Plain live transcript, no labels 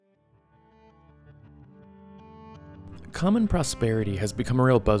Common prosperity has become a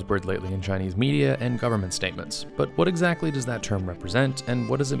real buzzword lately in Chinese media and government statements. But what exactly does that term represent, and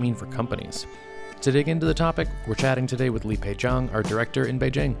what does it mean for companies? To dig into the topic, we're chatting today with Lipei Zhang, our director in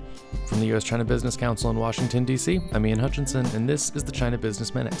Beijing. From the U.S.-China Business Council in Washington, D.C., I'm Ian Hutchinson, and this is the China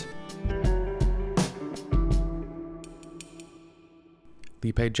Business Minute.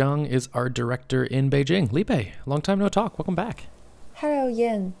 Lipei Zhang is our director in Beijing. Lipei, long time no talk. Welcome back. Hello,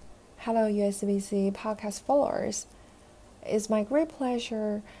 Ian. Hello, USBC podcast followers. It's my great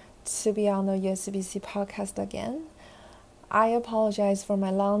pleasure to be on the USBC podcast again. I apologize for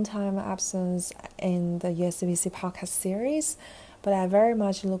my long time absence in the USBC podcast series, but I very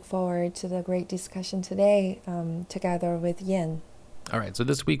much look forward to the great discussion today together with Ian. All right, so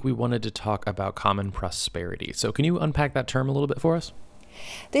this week we wanted to talk about common prosperity. So can you unpack that term a little bit for us?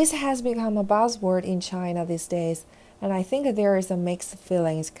 This has become a buzzword in China these days, and I think there is a mixed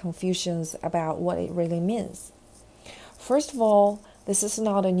feelings, confusions about what it really means. First of all, this is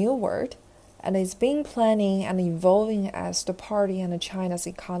not a new word, and it's been planning and evolving as the party and China's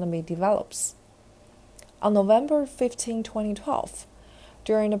economy develops. On November 15, 2012,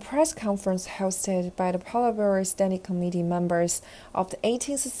 during a press conference hosted by the Politburo Standing Committee members of the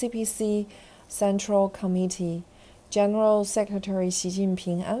 18th CPC Central Committee, General Secretary Xi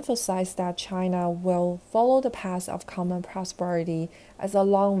Jinping emphasized that China will follow the path of common prosperity as a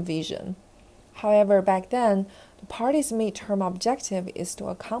long vision. However, back then, the party's midterm objective is to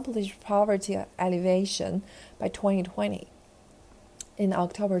accomplish poverty alleviation by 2020. In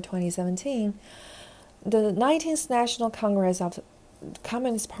October 2017, the 19th National Congress of the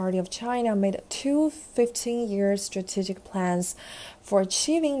Communist Party of China made two 15-year strategic plans for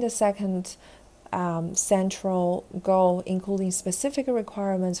achieving the second central goal, including specific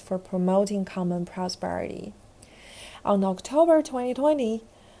requirements for promoting common prosperity. On October 2020,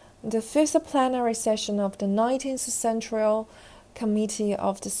 the fifth plenary session of the 19th Central Committee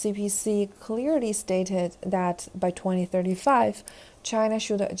of the CPC clearly stated that by 2035, China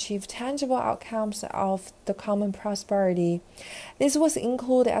should achieve tangible outcomes of the common prosperity. This was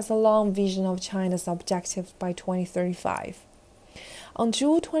included as a long vision of China's objective by 2035. On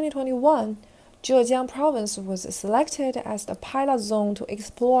June 2021, Zhejiang province was selected as the pilot zone to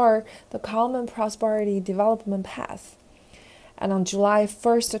explore the common prosperity development path. And on July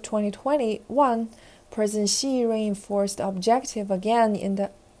 1st, 2021, President Xi reinforced the objective again in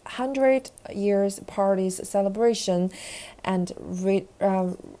the 100 Years Party's celebration and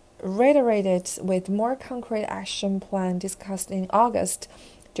reiterated with more concrete action plan discussed in August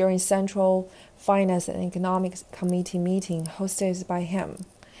during Central Finance and Economics Committee meeting hosted by him.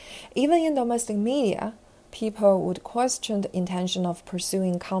 Even in domestic media, people would question the intention of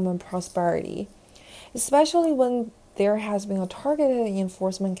pursuing common prosperity, especially when there has been a targeted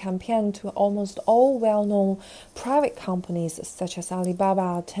enforcement campaign to almost all well-known private companies such as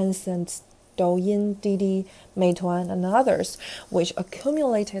Alibaba, Tencent, Douyin, Didi, Meituan, and others, which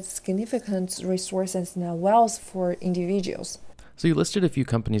accumulated significant resources and wealth for individuals. So you listed a few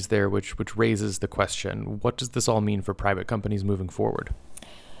companies there, which raises the question, what does this all mean for private companies moving forward?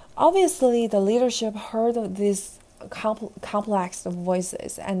 Obviously, the leadership heard of these complex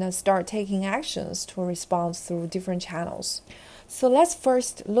voices and start taking actions to respond through different channels. So let's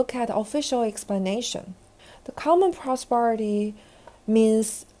first look at official explanation. The common prosperity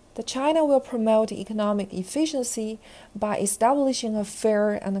means that China will promote economic efficiency by establishing a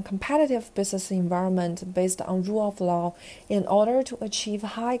fair and competitive business environment based on rule of law in order to achieve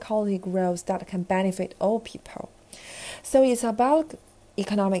high-quality growth that can benefit all people. So it's about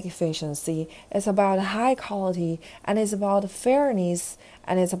economic efficiency, it's about high quality, and it's about fairness,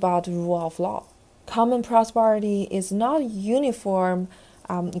 and it's about rule of law. Common prosperity is not uniform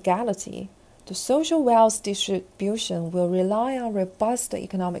equality. The social wealth distribution will rely on robust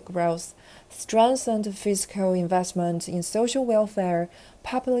economic growth, strengthened fiscal investment in social welfare,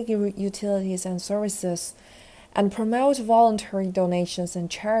 public utilities and services, and promote voluntary donations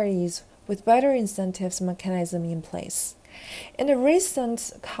and charities with better incentives mechanism in place. In the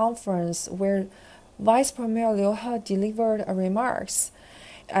recent conference where Vice Premier Liu He delivered remarks,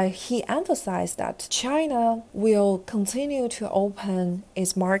 he emphasized that China will continue to open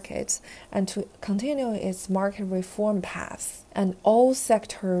its markets and to continue its market reform path, and all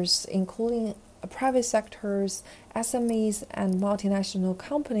sectors, including private sectors, SMEs, and multinational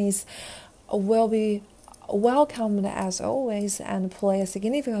companies, will be welcomed as always and play a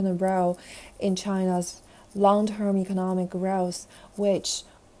significant role in China's long-term economic growth, which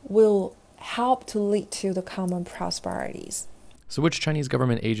will help to lead to the common prosperities. So which Chinese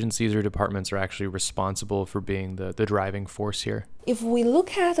government agencies or departments are actually responsible for being the driving force here? If we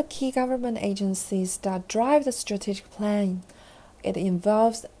look at the key government agencies that drive the strategic plan, it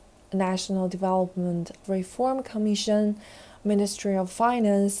involves National Development Reform Commission, Ministry of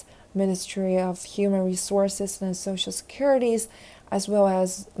Finance, Ministry of Human Resources and Social Security, as well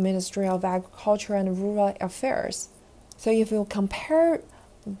as Ministry of Agriculture and Rural Affairs. So if you compare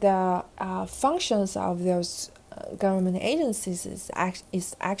the functions of those government agencies, it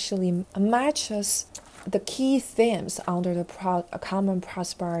actually matches the key themes under the common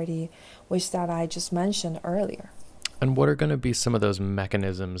prosperity, which that I just mentioned earlier. And what are going to be some of those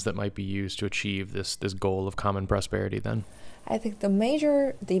mechanisms that might be used to achieve this goal of common prosperity then? I think the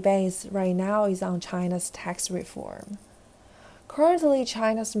major debate right now is on China's tax reform. Currently,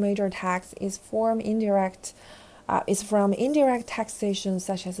 China's major tax is from indirect taxation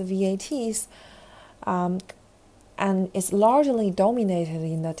such as VATs, and is largely dominated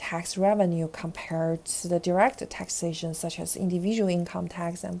in the tax revenue compared to the direct taxation such as individual income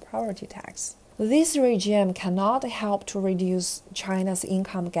tax and property tax. This regime cannot help to reduce China's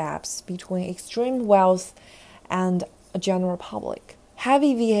income gaps between extreme wealth and a general public.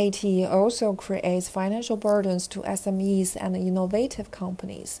 Heavy VAT also creates financial burdens to SMEs and innovative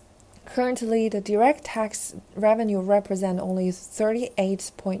companies. Currently, the direct tax revenue represents only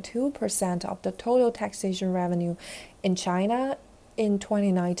 38.2% of the total taxation revenue in China in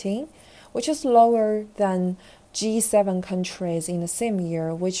 2019, which is lower than G7 countries in the same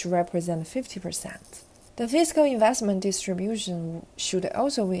year, which represent 50%. The fiscal investment distribution should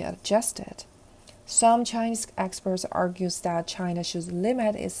also be adjusted. Some Chinese experts argue that China should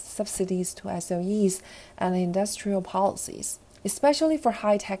limit its subsidies to SOEs and industrial policies, especially for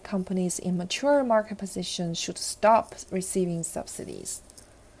high-tech companies in mature market positions should stop receiving subsidies.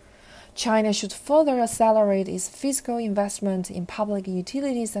 China should further accelerate its fiscal investment in public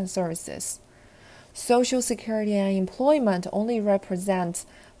utilities and services. Social security and employment only represent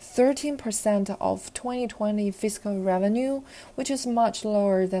 13% of 2020 fiscal revenue, which is much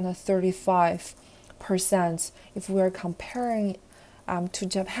lower than the 35% if we are comparing to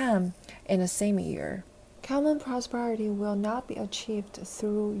Japan in the same year. Common prosperity will not be achieved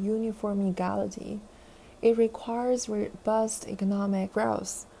through uniform equality. It requires robust economic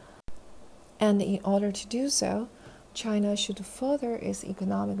growth. And in order to do so, China should further its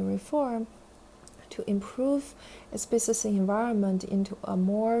economic reform to improve its business environment into a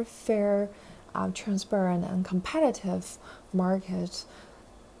more fair, transparent, and competitive market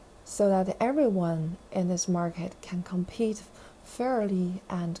so that everyone in this market can compete fairly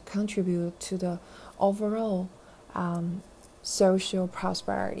and contribute to the overall social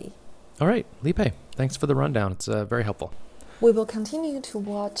prosperity. All right, Li Pei, thanks for the rundown. It's very helpful. We will continue to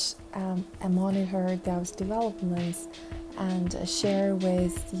watch and monitor those developments and share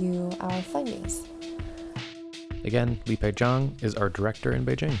with you our findings. Again, Li Pei Zhang is our director in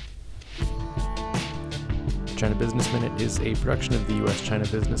Beijing. China Business Minute is a production of the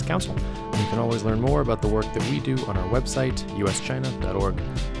U.S.-China Business Council. You can always learn more about the work that we do on our website, uschina.org.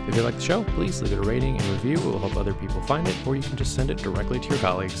 If you like the show, please leave it a rating and review. It will help other people find it, or you can just send it directly to your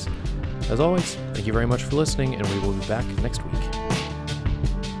colleagues. As always, thank you very much for listening, and we will be back next week.